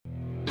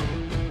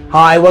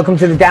Hi, welcome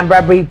to the Dan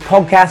Bradbury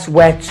podcast,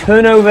 where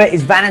turnover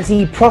is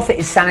vanity, profit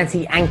is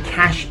sanity, and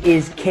cash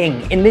is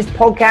king. In this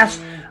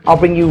podcast, I'll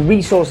bring you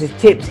resources,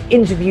 tips,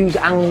 interviews,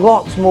 and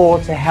lots more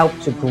to help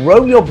to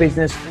grow your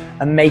business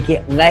and make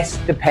it less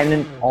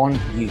dependent on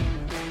you.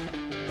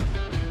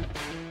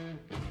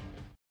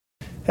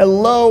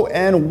 Hello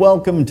and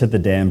welcome to the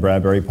Dan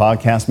Bradbury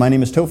podcast. My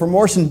name is Topher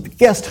Morrison,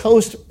 guest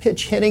host,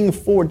 pitch hitting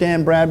for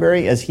Dan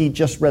Bradbury as he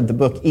just read the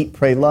book Eat,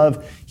 Pray,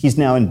 Love. He's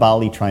now in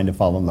Bali trying to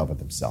fall in love with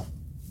himself.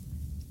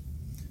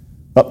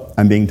 But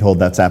I'm being told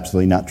that's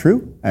absolutely not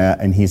true,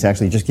 and he's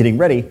actually just getting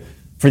ready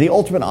for the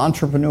Ultimate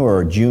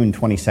Entrepreneur, June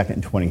 22nd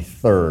and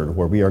 23rd,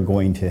 where we are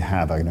going to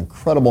have an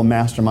incredible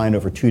mastermind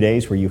over 2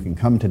 days where you can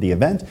come to the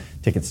event.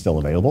 Tickets still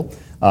available.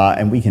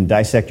 And we can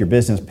dissect your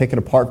business, pick it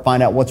apart,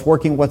 find out what's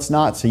working, what's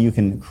not, so you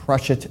can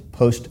crush it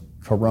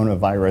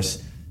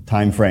post-coronavirus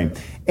time frame.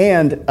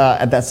 And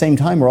at that same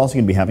time, we're also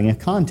going to be having a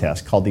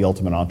contest called the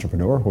Ultimate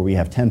Entrepreneur, where we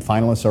have 10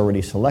 finalists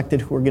already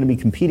selected who are going to be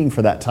competing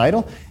for that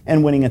title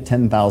and winning a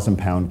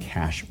 £10,000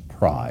 cash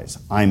prize.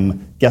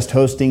 I'm guest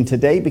hosting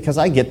today because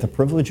I get the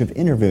privilege of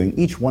interviewing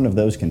each one of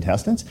those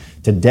contestants.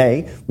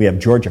 Today, we have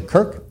Georgia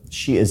Kirk.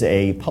 She is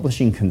a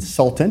publishing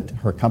consultant.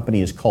 Her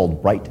company is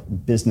called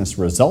Right Business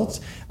Results,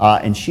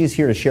 and she is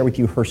here to share with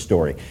you her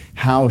story,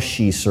 how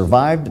she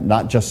survived,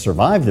 not just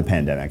survived the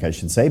pandemic, I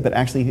should say, but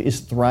actually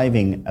is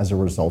thriving as a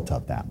result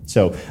of that.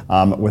 So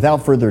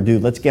without further ado,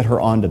 let's get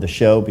her onto the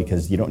show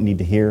because you don't need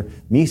to hear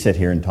me sit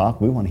here and talk.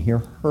 We want to hear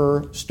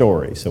her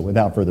story. So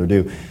without further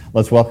ado,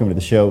 let's welcome to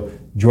the show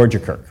Georgia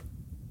Kirk.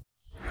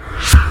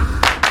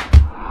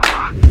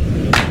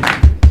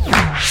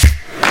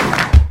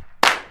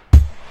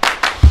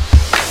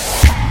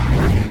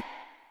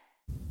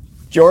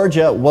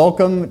 Georgia,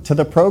 welcome to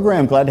the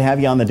program. Glad to have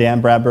you on the Dan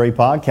Bradbury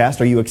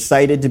podcast. Are you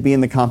excited to be in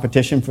the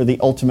competition for the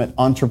Ultimate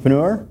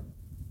Entrepreneur?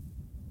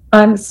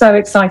 I'm so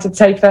excited,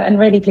 Topher, and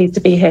really pleased to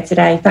be here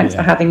today. Thanks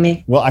for having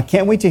me. Well, I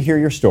can't wait to hear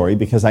your story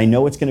because I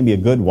know it's going to be a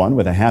good one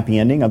with a happy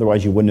ending.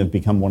 Otherwise, you wouldn't have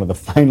become one of the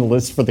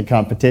finalists for the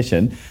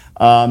competition.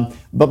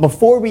 But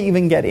before we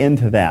even get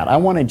into that, I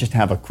want to just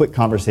have a quick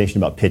conversation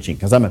about pitching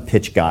because I'm a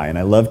pitch guy and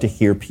I love to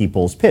hear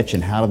people's pitch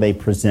and how do they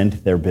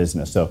present their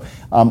business. So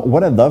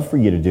what I'd love for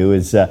you to do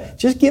is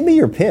just give me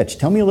your pitch.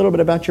 Tell me a little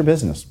bit about your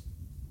business.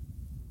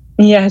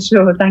 Yeah,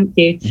 sure. Thank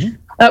you. Mm-hmm.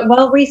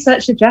 Well,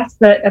 research suggests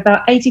that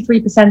about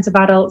 83% of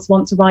adults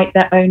want to write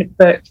their own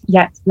book,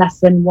 yet less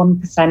than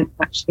 1%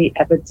 actually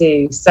ever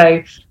do.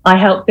 So I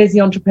help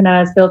busy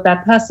entrepreneurs build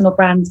their personal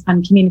brands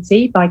and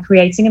community by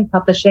creating and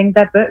publishing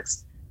their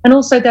books and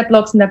also their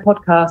blogs and their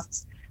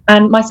podcasts.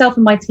 And myself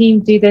and my team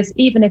do this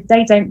even if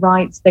they don't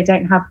write, they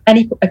don't have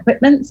any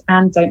equipment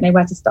and don't know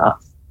where to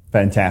start.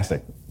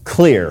 Fantastic.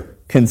 Clear,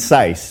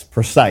 concise,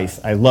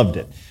 precise. I loved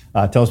it.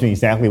 Tells me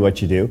exactly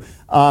what you do.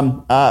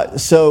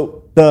 So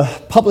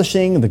the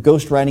publishing, the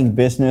ghostwriting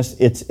business,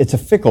 it's a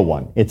fickle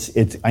one.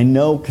 I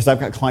know because I've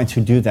got clients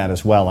who do that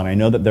as well, and I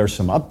know that there's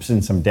some ups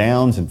and some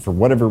downs, and for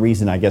whatever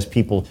reason, I guess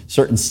people,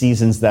 certain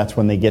seasons, that's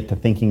when they get to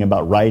thinking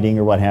about writing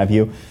or what have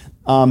you.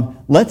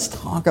 Let's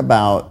talk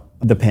about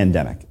the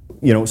pandemic.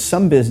 You know,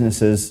 some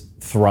businesses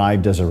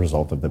thrived as a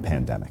result of the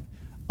pandemic.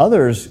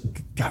 Others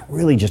got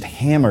really just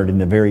hammered in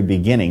the very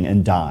beginning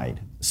and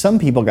died. Some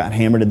people got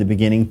hammered at the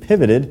beginning,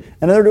 pivoted,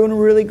 and they're doing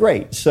really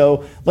great.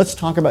 So let's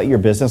talk about your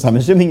business. I'm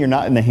assuming you're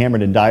not in the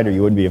hammered and died or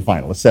you wouldn't be a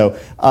finalist. So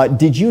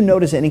did you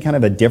notice any kind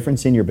of a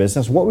difference in your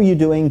business? What were you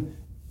doing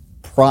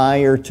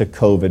prior to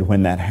COVID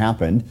when that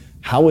happened?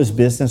 How was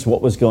business?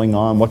 What was going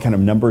on? What kind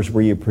of numbers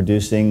were you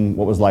producing?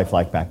 What was life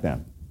like back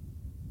then?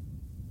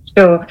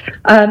 Sure.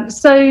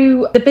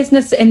 So the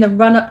business in the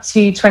run-up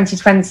to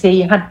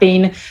 2020 had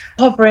been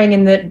hovering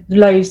in the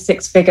low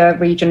six-figure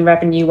region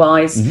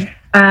revenue-wise. Mm-hmm.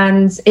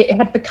 And it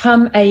had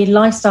become a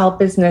lifestyle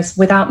business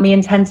without me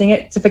intending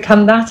it to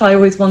become that. I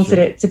always wanted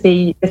it to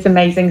be this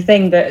amazing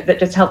thing that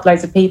just helped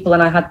loads of people.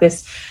 And I had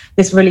this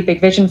really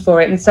big vision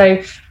for it. And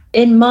so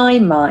in my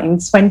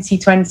mind,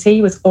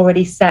 2020 was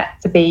already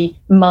set to be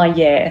my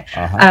year.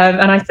 Uh-huh.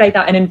 And I say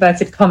that in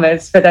inverted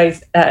commas for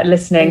those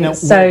listening. Now,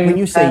 so when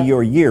you say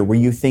your year, were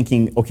you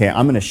thinking, okay,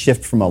 I'm going to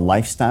shift from a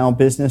lifestyle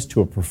business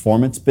to a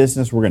performance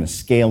business. We're going to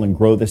scale and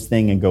grow this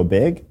thing and go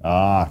big?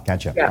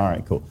 Gotcha. Yeah. All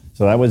right, cool.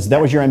 So that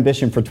was your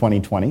ambition for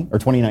 2020 or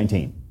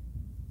 2019?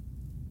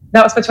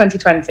 That was for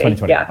 2020.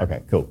 2020. Yeah.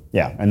 Okay, cool.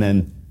 Yeah. And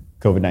then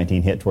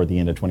COVID-19 hit toward the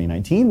end of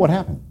 2019. What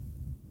happened?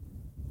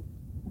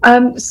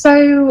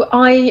 So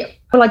I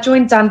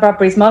joined Dan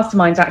Bradbury's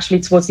mastermind actually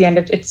towards the end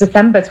of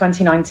December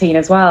 2019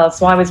 as well.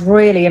 So I was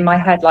really in my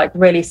head, like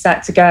really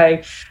set to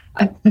go.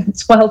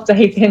 12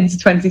 days into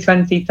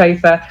 2020,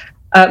 Topher,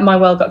 my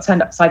world got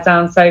turned upside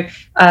down. So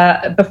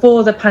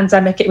before the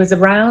pandemic, it was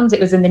around,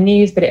 it was in the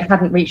news, but it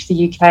hadn't reached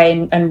the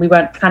UK and we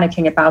weren't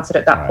panicking about it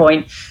at that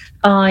point.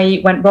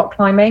 I went rock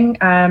climbing,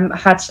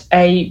 had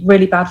a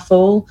really bad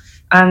fall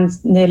and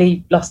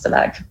nearly lost a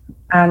leg.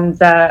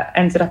 And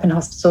ended up in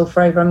hospital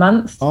for over a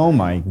month. Oh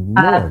my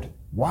Lord.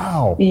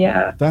 Wow.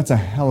 Yeah. That's a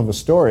hell of a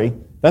story.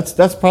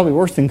 That's probably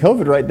worse than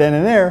COVID right then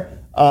and there.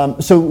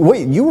 So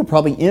wait, you were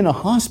probably in a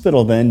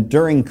hospital then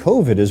during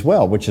COVID as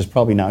well, which is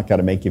probably not got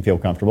to make you feel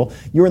comfortable.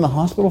 You were in the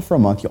hospital for a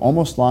month. You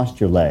almost lost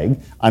your leg.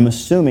 I'm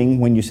assuming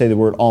when you say the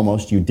word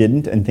almost, you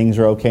didn't, and things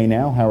are okay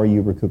now. How are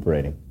you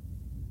recuperating?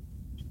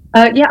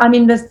 Yeah, I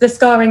mean, the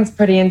scarring's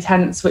pretty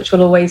intense, which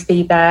will always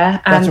be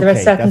there. And there are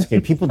certain That's okay.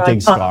 People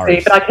dig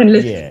scars. But I can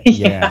listen.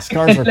 Yeah,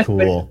 scars are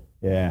cool.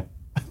 Yeah.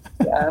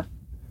 Yeah.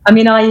 I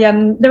mean,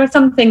 there are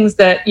some things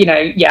that,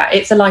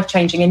 it's a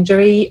life-changing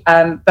injury,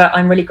 but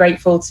I'm really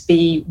grateful to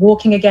be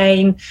walking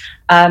again.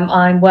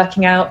 I'm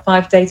working out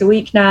 5 days a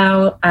week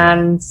now,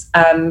 and,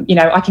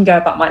 I can go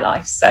about my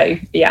life. So,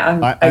 yeah,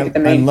 I'm over the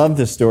moon. I love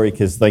this story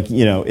because,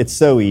 it's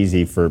so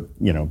easy for,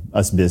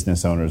 us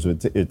business owners.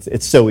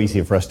 It's so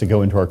easy for us to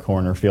go into our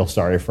corner, feel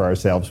sorry for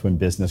ourselves when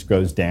business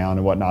goes down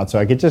and whatnot. So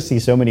I could just see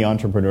so many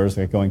entrepreneurs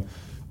going,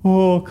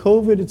 oh,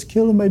 COVID, it's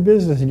killing my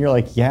business. And you're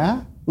like,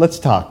 yeah? Let's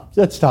talk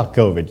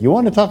COVID. You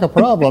want to talk a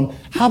problem?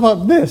 How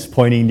about this?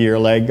 Pointing to your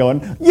leg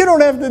going, you don't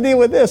have to deal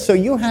with this. So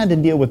you had to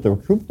deal with the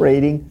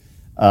recuperating,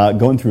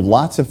 going through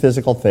lots of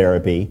physical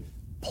therapy,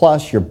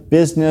 plus your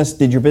business.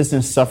 Did your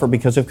business suffer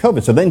because of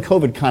COVID? So then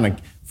COVID kind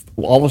of,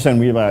 all of a sudden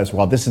we realized,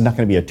 well, this is not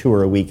going to be a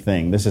 2-a-week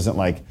thing. This isn't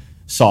like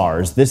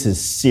SARS. This is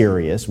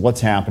serious.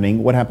 What's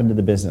happening? What happened to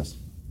the business?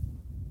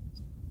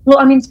 Well,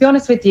 I mean, to be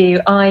honest with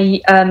you,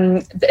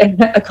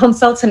 a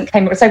consultant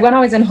came. So when I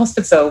was in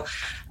hospital,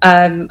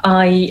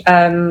 my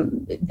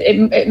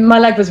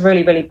leg was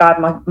really, really bad.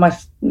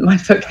 My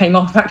foot came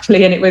off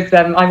actually, and it was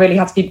I really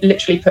had to be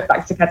literally put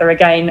back together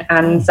again.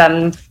 And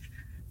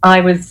I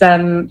was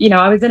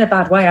I was in a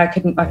bad way. I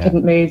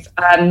couldn't move.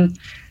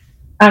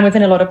 And was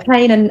in a lot of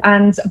pain,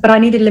 but I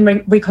needed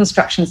limb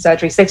reconstruction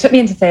surgery. So they took me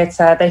into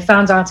theatre. They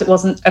found out it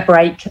wasn't a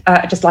break,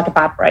 just like a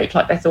bad break,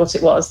 like they thought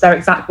it was. Their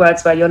exact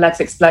words were, your legs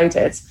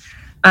exploded.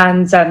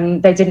 And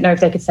they didn't know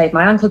if they could save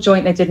my ankle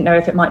joint. They didn't know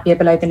if it might be a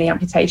below-the-knee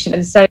amputation.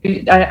 And so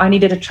I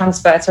needed a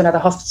transfer to another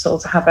hospital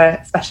to have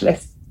a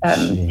specialist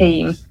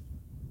team.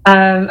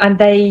 And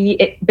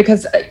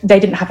because they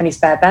didn't have any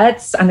spare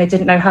beds and they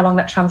didn't know how long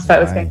that transfer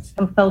was going.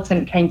 The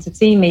consultant came to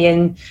see me,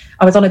 and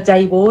I was on a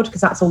day ward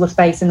because that's all the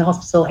space in the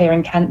hospital here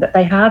in Kent that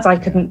they had. I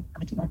couldn't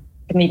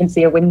even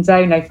see a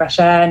window, no fresh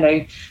air,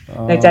 no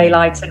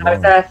daylight. And I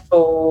was there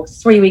for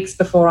 3 weeks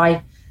before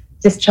I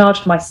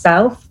discharged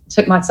myself,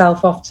 took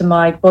myself off to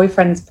my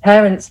boyfriend's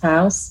parents'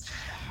 house,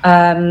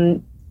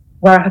 where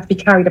I had to be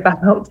carried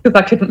about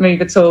because I couldn't move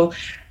at all.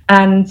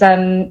 And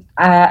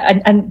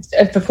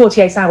for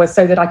 48 hours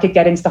so that I could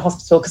get into the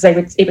hospital,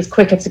 because it was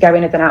quicker to go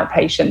in as an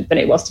outpatient than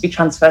it was to be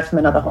transferred from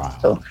another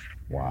hospital.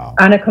 Wow.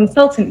 And a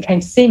consultant came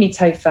to see me,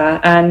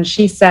 Topher, and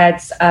she said,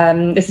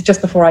 this is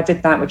just before I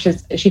did that,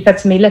 she said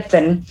to me,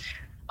 listen,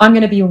 I'm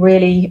going to be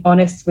really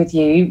honest with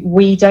you.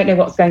 We don't know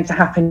what's going to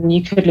happen.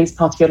 You could lose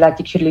part of your leg.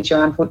 You could lose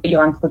your ankle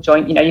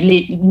joint. You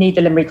need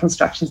the limb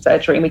reconstruction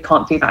surgery, and we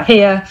can't do that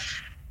here.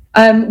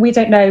 We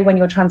don't know when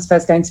your transfer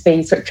is going to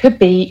be, so it could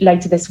be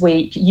later this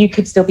week. You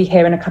could still be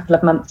here in a couple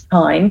of months'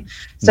 time.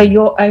 So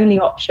your only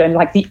option,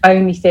 like the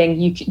only thing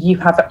you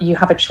have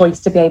a choice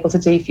to be able to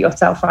do for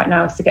yourself right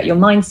now is to get your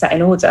mindset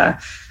in order.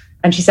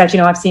 And she said,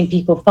 I've seen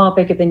people far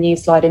bigger than you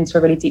slide into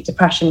a really deep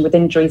depression with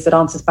injuries that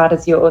aren't as bad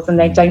as yours, and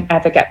they don't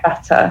ever get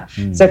better.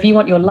 So if you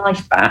want your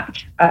life back,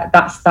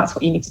 that's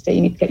what you need to do.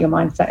 You need to get your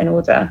mindset in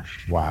order.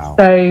 Wow.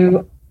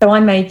 So I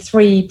made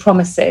 3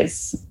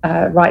 promises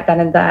right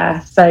then and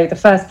there. So the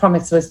first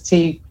promise was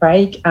to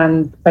Craig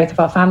and both of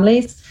our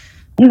families.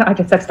 I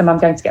just said to them, I'm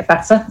going to get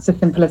better. It's as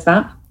simple as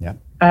that. Yeah.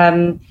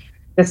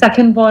 The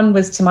second one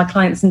was to my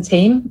clients and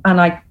team.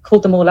 And I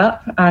called them all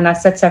up and I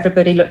said to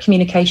everybody, look,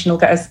 communication will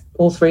get us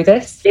all through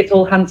this. It's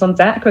all hands on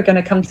deck. We're going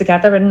to come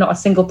together, and not a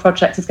single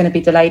project is going to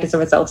be delayed as a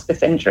result of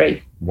this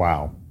injury.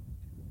 Wow.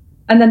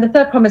 And then the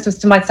third promise was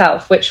to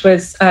myself, which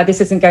was this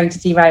isn't going to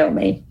derail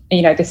me.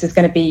 This is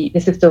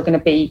still going to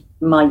be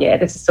my year.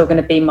 This is still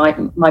going to be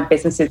my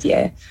business's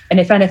year. And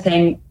if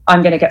anything,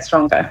 I'm going to get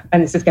stronger,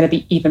 and this is going to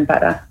be even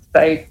better.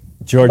 So,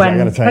 George, I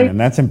got to tell you, and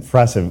that's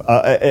impressive.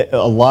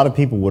 A lot of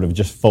people would have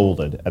just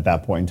folded at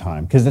that point in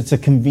time because it's a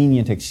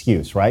convenient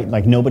excuse, right?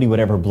 Like nobody would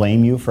ever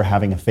blame you for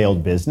having a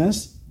failed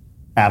business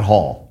at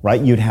all,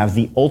 right? You'd have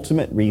the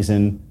ultimate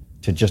reason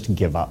to just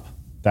give up.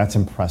 That's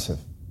impressive.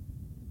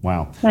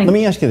 Wow. Thanks. Let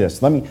me ask you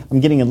this. I'm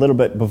getting a little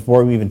bit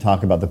before we even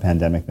talk about the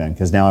pandemic then,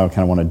 because now I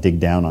kind of want to dig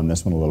down on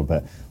this one a little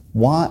bit.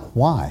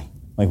 Why?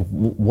 Like,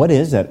 what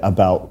is it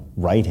about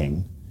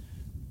writing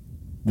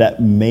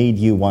that made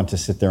you want to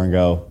sit there and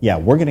go, yeah,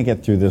 we're going to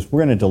get through this. We're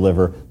going to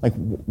deliver. Like,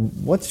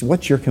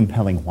 what's your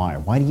compelling why?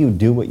 Why do you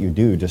do what you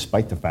do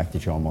despite the fact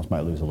that you almost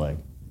might lose a leg?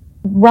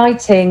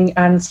 Writing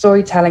and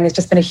storytelling has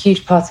just been a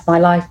huge part of my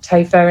life,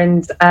 Topher,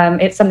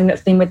 and it's something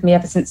that's been with me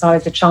ever since I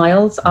was a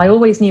child. I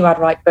always knew I'd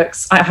write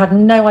books. I had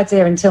no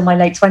idea until my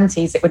late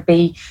 20s it would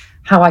be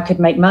how I could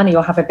make money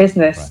or have a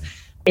business. Right.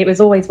 It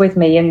was always with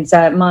me, and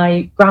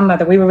my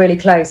grandmother, we were really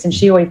close, and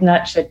she always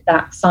nurtured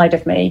that side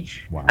of me.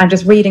 Wow. And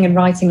just reading and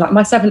writing, like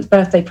my 7th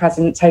birthday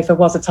present, Topher,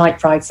 was a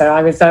typewriter.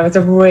 I was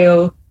a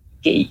real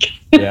geek.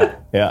 Yeah.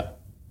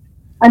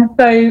 And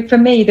so for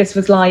me, this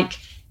was like,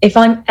 if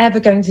I'm ever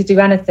going to do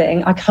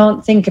anything, I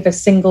can't think of a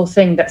single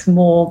thing that's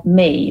more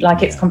me.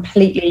 Like, it's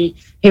completely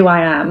who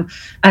I am.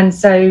 And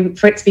so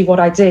for it to be what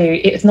I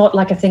do, it's not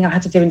like a thing I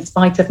had to do in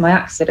spite of my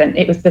accident.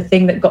 It was the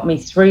thing that got me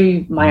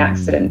through my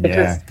accident,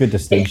 because good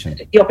distinction.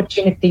 the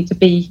opportunity to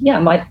be,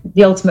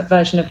 the ultimate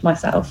version of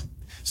myself.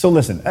 So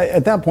listen,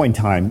 at that point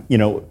in time, you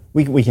know,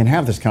 we can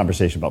have this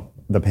conversation about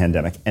the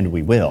pandemic, and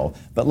we will,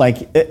 but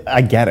like,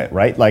 I get it,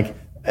 right? Like,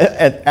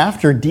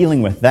 after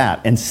dealing with that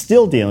and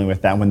still dealing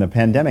with that when the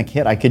pandemic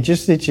hit, I could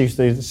just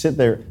sit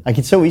there. I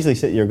could so easily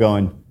sit here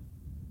going,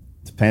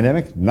 "It's a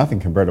pandemic, nothing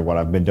compared to what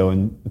I've been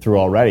doing through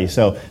already."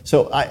 So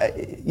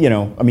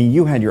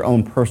you had your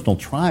own personal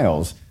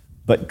trials,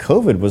 but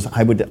COVID was,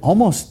 I would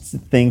almost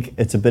think,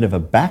 it's a bit of a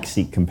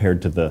backseat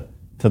compared to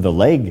the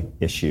leg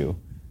issue.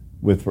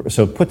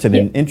 So it puts it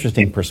in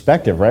interesting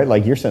perspective, right?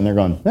 Like, you're sitting there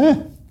going,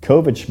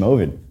 COVID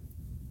schmovid.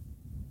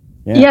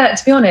 Yeah,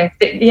 to be honest,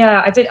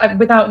 I did,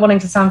 without wanting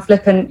to sound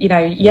flippant,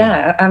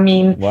 I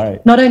mean,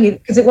 right. Not only,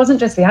 because it wasn't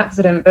just the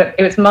accident, but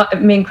it was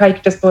me and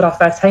Craig just bought our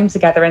first home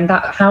together, and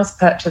that house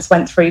purchase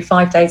went through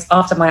 5 days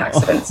after my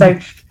accident. So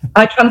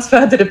I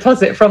transferred the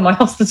deposit from my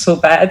hospital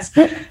bed,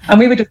 and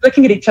we were just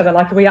looking at each other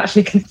like, we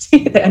actually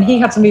conceded it, and he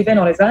had to move in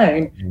on his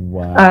own.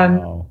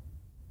 Wow.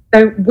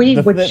 So we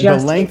were just... The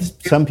lengths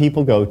some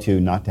people go to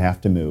not to have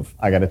to move.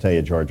 I got to tell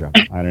you, Georgia,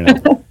 I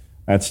don't know.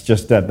 That's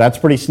just that's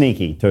pretty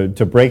sneaky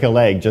to break a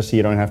leg just so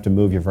you don't have to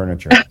move your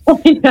furniture.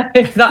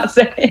 That's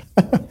it.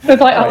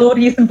 It's like, I'll order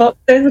you some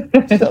boxes.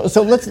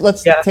 so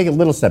let's take a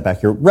little step back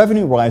here.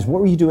 Revenue-wise,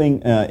 what were you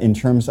doing in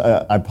terms?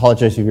 I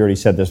apologize if you already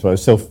said this, but I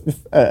was so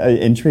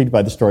intrigued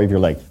by the story of your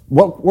leg.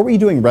 What were you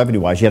doing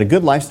revenue-wise? You had a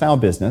good lifestyle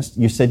business.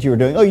 You said you were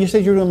doing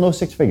low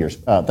six figures.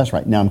 That's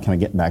right. Now I'm kind of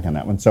getting back on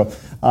that one. So,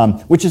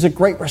 which is a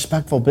great,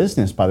 respectful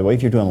business, by the way.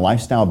 If you're doing a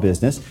lifestyle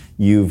business,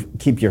 you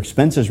keep your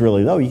expenses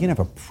really low. You can have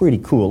a pretty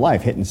cool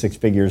life hitting six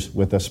figures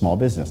with a small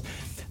business.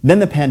 Then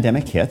the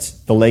pandemic hits,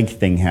 the leg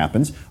thing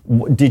happens.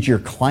 Did your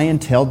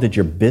clientele, did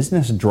your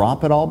business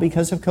drop at all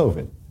because of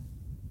COVID?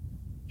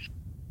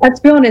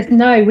 To be honest,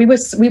 no. We were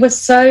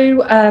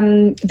so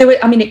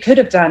it could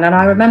have done. And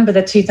I remember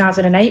the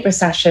 2008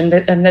 recession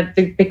and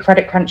the big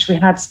credit crunch we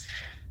had.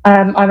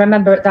 I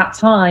remember at that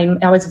time,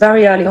 I was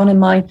very early on in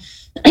my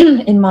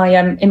in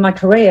my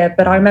career,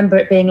 but I remember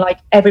it being like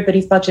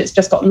everybody's budgets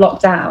just got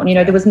locked down.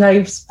 There was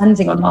no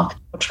spending on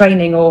marketing or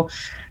training or.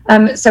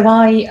 So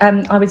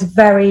I was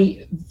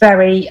very,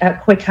 very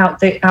quick out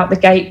the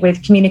gate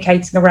with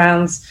communicating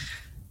around,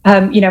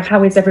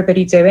 how is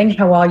everybody doing?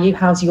 How are you?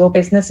 How's your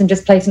business? And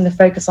just placing the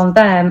focus on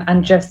them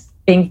and just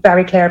being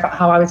very clear about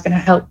how I was going to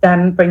help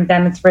them, bring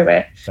them through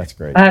it. That's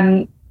great.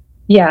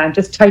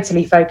 Just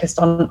totally focused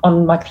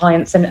on my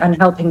clients and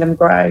helping them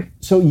grow.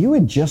 So you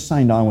had just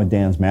signed on with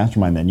Dan's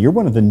mastermind then. You're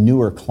one of the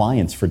newer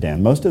clients for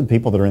Dan. Most of the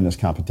people that are in this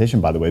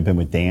competition, by the way, have been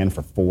with Dan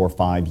for 4 or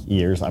 5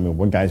 years. I mean,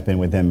 one guy's been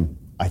with him,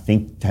 I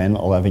think 10,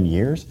 11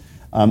 years.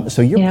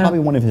 So you're probably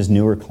one of his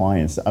newer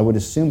clients. I would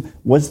assume,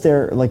 was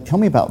there, tell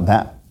me about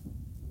that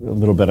a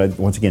little bit.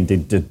 Once again,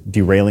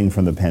 derailing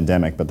from the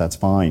pandemic, but that's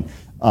fine.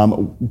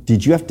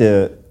 Did you have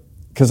to,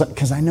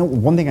 because I know,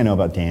 one thing I know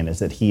about Dan is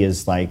that he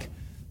is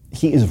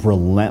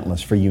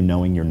relentless for you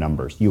knowing your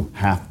numbers. You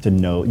have to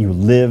know, you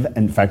live,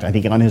 in fact, I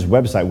think on his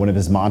website, one of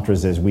his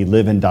mantras is, we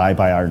live and die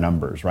by our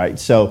numbers, right?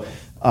 So,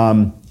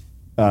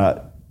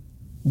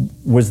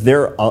 was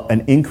there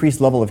an increased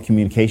level of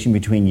communication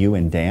between you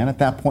and Dan at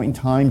that point in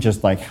time?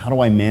 Just like, how do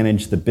I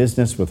manage the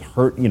business with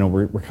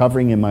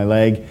recovering in my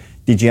leg?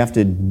 Did you have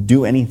to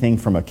do anything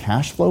from a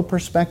cash flow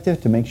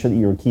perspective to make sure that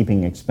you were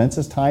keeping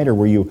expenses tight, or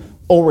were you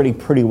already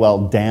pretty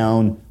well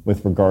down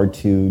with regard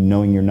to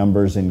knowing your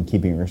numbers and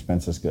keeping your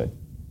expenses good?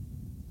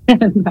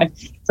 No.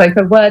 So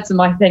the words are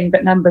my thing,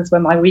 but numbers were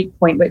my weak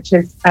point, which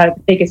is the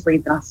biggest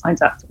reason I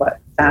signed up to work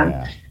with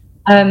Dan.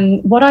 Yeah.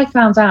 What I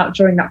found out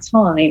during that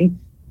time,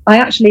 I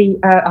actually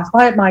I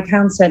fired my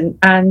accountant,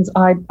 and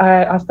I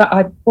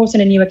brought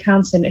in a new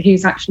accountant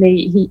who's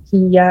actually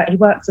he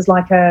works as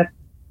like a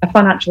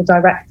financial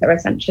director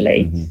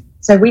essentially. Mm-hmm.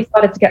 So we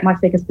started to get my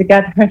figures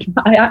together, and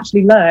I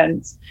actually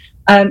learned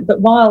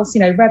that whilst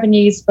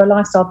revenues for a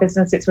lifestyle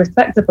business, it's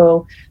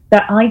respectable,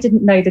 that I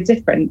didn't know the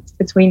difference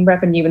between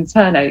revenue and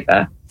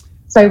turnover.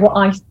 So what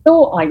I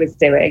thought I was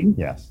doing,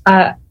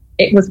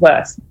 it was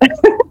worse.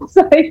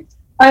 So.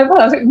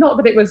 Not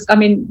that it was,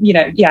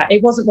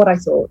 it wasn't what I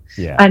thought.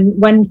 Yeah. And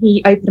when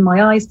he opened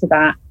my eyes to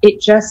that, it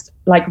just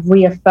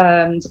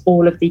reaffirmed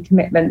all of the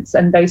commitments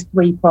and those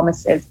 3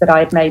 promises that I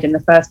had made in the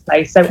first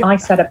place. So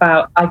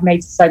I've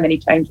made so many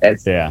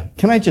changes. Yeah.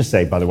 Can I just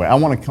say, by the way, I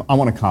want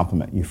to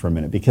compliment you for a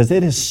minute, because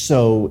it is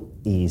so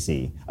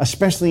easy,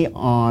 especially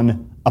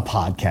on a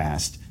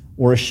podcast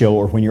or a show,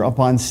 or when you're up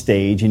on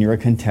stage and you're a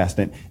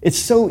contestant. It's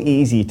so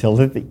easy to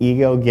let the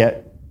ego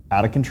get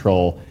out of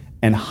control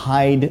and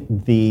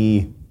hide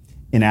the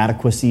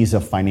inadequacies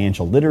of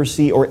financial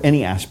literacy or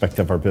any aspect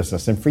of our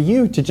business. And for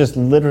you to just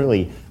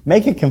literally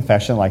make a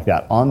confession like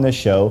that on the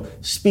show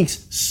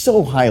speaks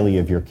so highly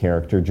of your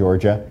character,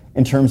 Georgia,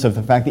 in terms of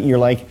the fact that you're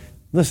like,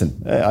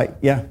 Listen, I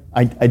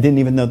didn't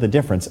even know the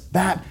difference.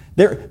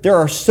 There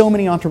are so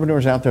many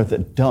entrepreneurs out there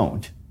that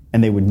don't,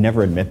 and they would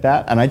never admit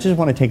that. And I just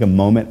want to take a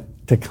moment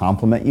to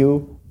compliment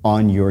you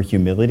on your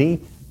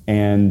humility,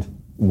 and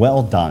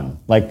well done.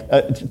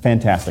 It's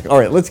fantastic. All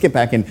right, let's get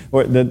back in.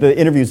 The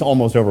interview's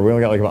almost over. We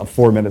only got like about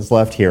 4 minutes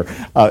left here.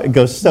 It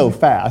goes so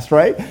fast,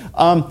 right?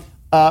 All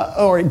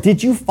right,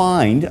 did you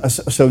find,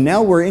 so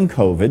now we're in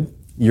COVID,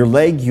 your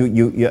leg,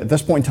 you at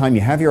this point in time,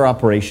 you have your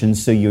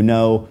operations, so you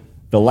know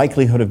the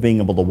likelihood of being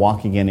able to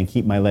walk again and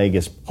keep my leg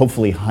is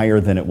hopefully higher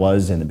than it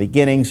was in the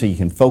beginning, so you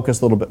can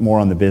focus a little bit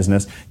more on the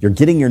business. You're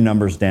getting your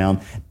numbers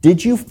down.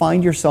 Did you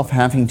find yourself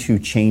having to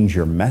change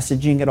your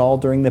messaging at all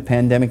during the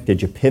pandemic?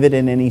 Did you pivot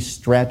in any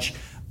stretch?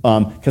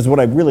 Because what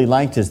I really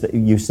liked is that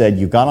you said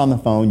you got on the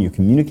phone, you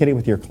communicated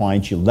with your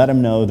clients, you let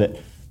them know that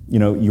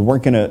you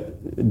weren't going to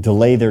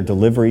delay their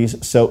deliveries.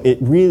 So it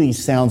really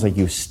sounds like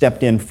you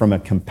stepped in from a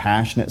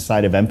compassionate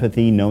side of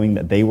empathy, knowing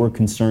that they were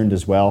concerned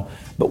as well.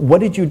 But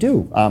what did you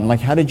do?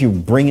 How did you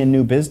bring in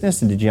new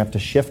business, and did you have to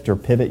shift or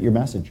pivot your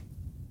message?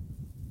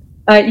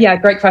 Yeah,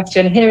 great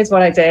question. Here is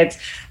what I did.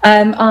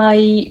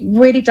 I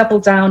really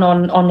doubled down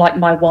on like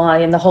my why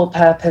and the whole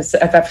purpose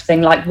of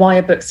everything, like why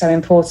are books so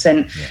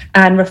important,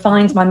 and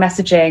refined my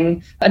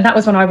messaging. And that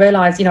was when I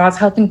realized, I was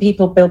helping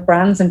people build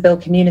brands and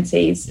build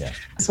communities. Yeah.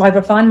 So I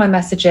refined my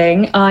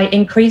messaging. I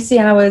increased the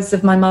hours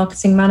of my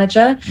marketing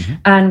manager,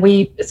 and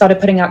we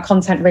started putting out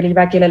content really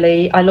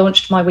regularly. I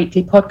launched my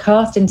weekly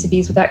podcast,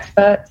 Interviews with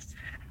Experts.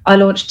 I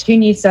launched 2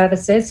 new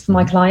services for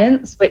my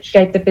clients, which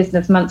gave the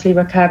business monthly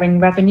recurring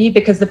revenue,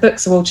 because the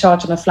books are all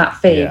charged on a flat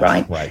fee,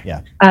 right? Right,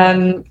 yeah.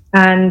 And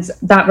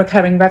that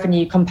recurring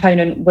revenue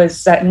component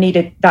was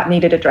needed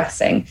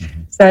addressing.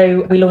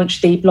 So we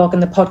launched the blog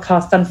and the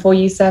podcast done for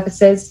you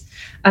services,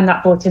 and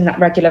that brought in that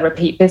regular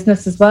repeat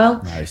business as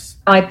well. Nice.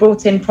 I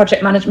brought in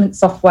project management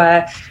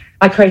software.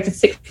 I created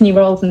 6 new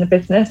roles in the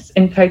business.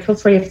 In total,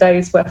 3 of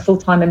those were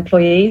full-time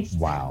employees.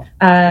 Wow.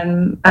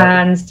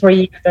 And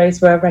 3 of those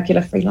were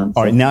regular freelancers.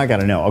 All right, now I got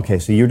to know. Okay,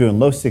 so you're doing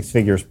low 6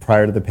 figures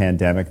prior to the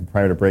pandemic and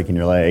prior to breaking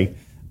your leg.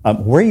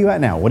 Where are you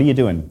at now? What are you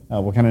doing?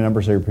 What kind of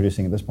numbers are you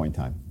producing at this point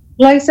in time?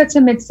 Closer to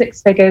mid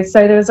 6 figures.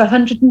 So there was a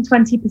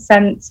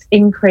 120%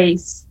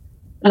 increase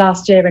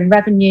last year in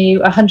revenue,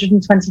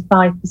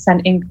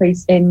 125%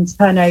 increase in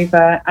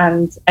turnover,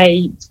 and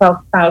a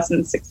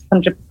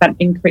 12,600%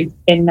 increase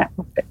in net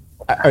profit.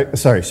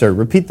 Sorry,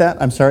 repeat that.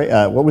 I'm sorry.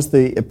 What was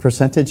the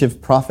percentage of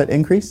profit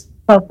increase?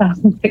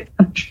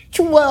 12,600.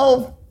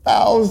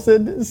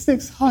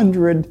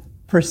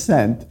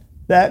 12,600%.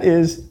 That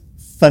is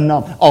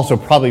phenomenal. Also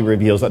probably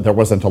reveals that there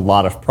wasn't a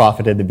lot of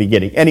profit in the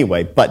beginning.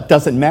 Anyway, but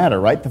doesn't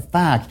matter, right? The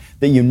fact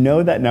that you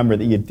know that number,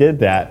 that you did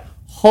that,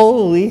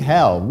 holy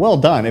hell, well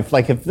done. If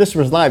this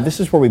was live,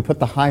 this is where we put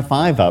the high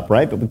five up,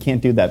 right? But we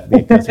can't do that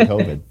because of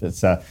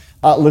COVID.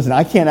 Listen,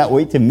 I cannot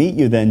wait to meet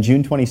you then,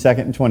 June 22nd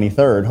and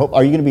 23rd.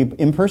 Are you going to be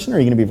in person or are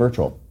you going to be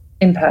virtual?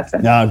 In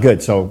person.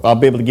 Good. So I'll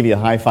be able to give you a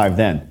high five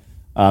then.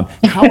 By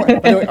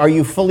the way, are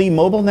you fully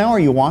mobile now? Are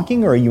you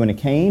walking or are you in a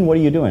cane? What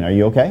are you doing? Are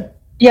you okay?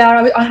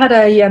 Yeah, I had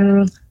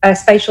a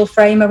spatial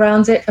frame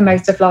around it for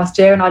most of last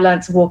year, and I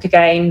learned to walk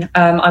again.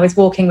 I was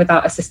walking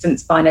without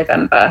assistance by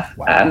November.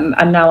 Wow.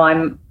 And now I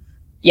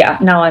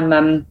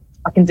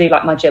can do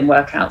like my gym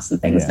workouts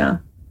and things now.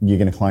 You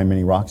going to climb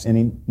any rocks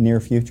any near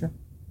future?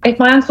 If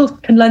my ankle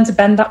can learn to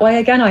bend that way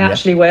again, I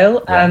actually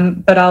will.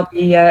 But I'll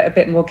be a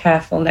bit more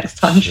careful next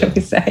time, shall we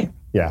say.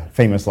 Yeah,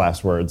 famous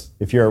last words.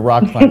 If you're a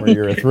rock climber,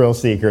 you're a thrill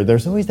seeker.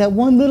 There's always that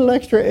one little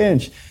extra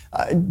inch.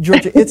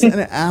 Georgia, it's an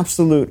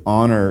absolute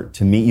honor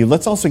to meet you.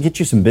 Let's also get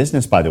you some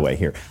business, by the way,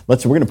 here. We're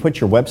going to put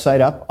your website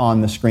up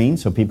on the screen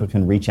so people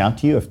can reach out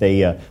to you if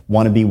they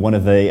want to be one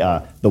of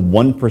the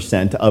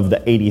 1% of the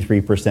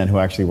 83% who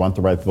actually want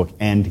to write the book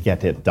and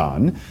get it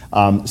done.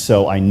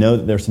 So I know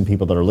that there's some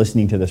people that are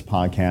listening to this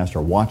podcast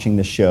or watching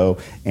the show,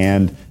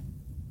 and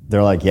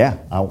they're like,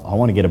 I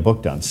want to get a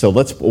book done. So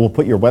we'll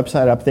put your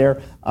website up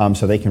there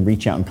so they can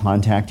reach out and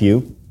contact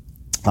you.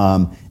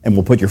 And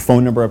we'll put your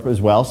phone number up as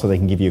well so they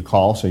can give you a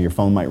call, so your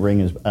phone might ring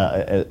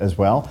as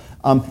well.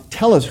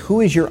 Tell us,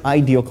 who is your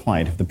ideal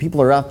client? If the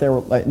people are out there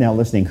right now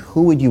listening,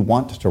 who would you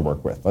want to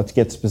work with? Let's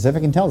get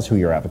specific and tell us who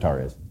your avatar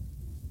is.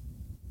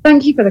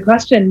 Thank you for the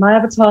question. My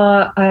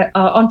avatar are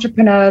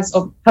entrepreneurs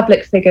or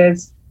public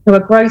figures who are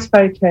growth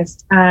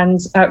focused and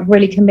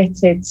really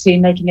committed to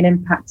making an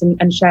impact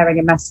and sharing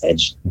a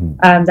message.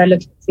 They're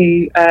looking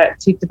to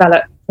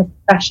develop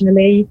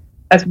professionally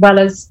as well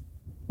as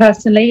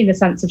personally, in the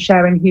sense of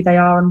sharing who they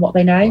are and what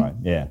they know. Right,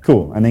 yeah,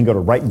 cool. And then go to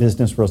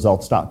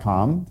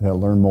writebusinessresults.com to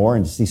learn more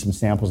and to see some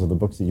samples of the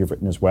books that you've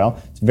written as well.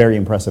 It's a very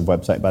impressive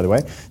website, by the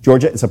way.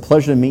 Georgia, it's a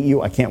pleasure to meet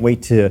you. I can't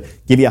wait to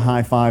give you a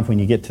high five when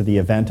you get to the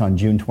event on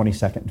June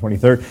 22nd and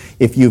 23rd.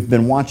 If you've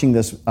been watching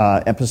this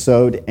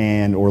episode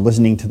or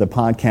listening to the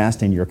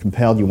podcast and you're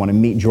compelled, you want to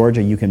meet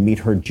Georgia, you can meet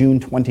her June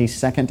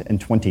 22nd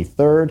and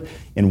 23rd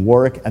in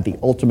Warwick at the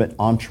Ultimate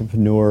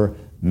Entrepreneur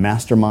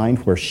mastermind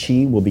where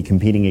she will be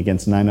competing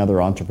against 9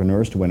 other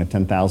entrepreneurs to win a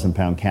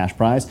 £10,000 cash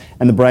prize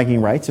and the bragging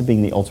rights of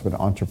being the ultimate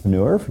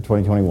entrepreneur for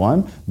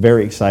 2021.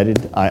 Very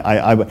excited.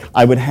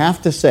 I would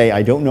have to say,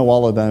 I don't know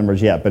all of the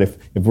numbers yet, but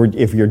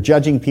if you're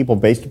judging people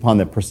based upon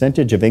the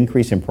percentage of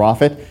increase in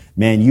profit,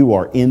 man, you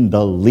are in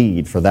the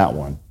lead for that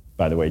one,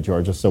 by the way,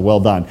 Georgia. So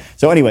well done.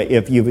 So anyway,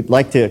 if you would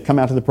like to come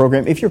out to the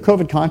program, if you're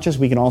COVID conscious,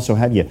 we can also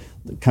have you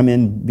come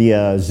in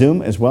via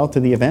Zoom as well to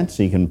the event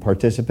so you can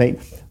participate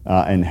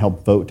and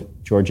help vote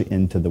Georgia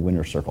into the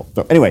winner's circle.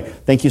 So anyway,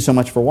 thank you so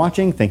much for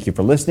watching. Thank you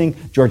for listening.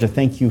 Georgia,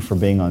 thank you for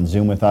being on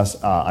Zoom with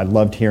us. I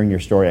loved hearing your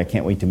story. I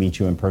can't wait to meet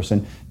you in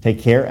person. Take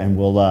care, and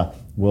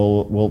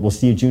we'll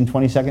see you June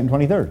 22nd and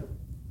 23rd.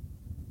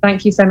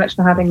 Thank you so much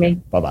for having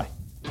me. Bye-bye.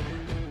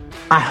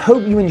 I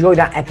hope you enjoyed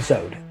that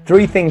episode.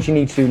 3 things you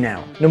need to do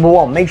now. Number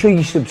 1, make sure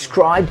you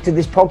subscribe to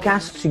this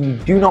podcast so you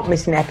do not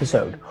miss an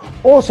episode.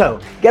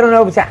 Also, get on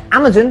over to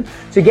Amazon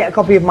to get a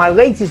copy of my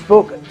latest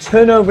book,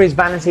 Turnover is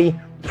Vanity,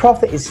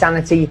 Profit is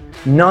Sanity,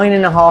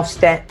 9.5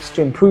 Steps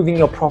to Improving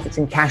Your Profits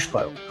and Cash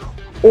Flow.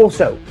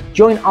 Also,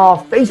 join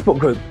our Facebook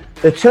group,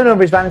 the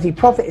Turnover is Vanity,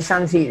 Profit is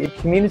Sanity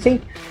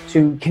community,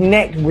 to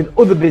connect with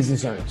other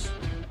business owners.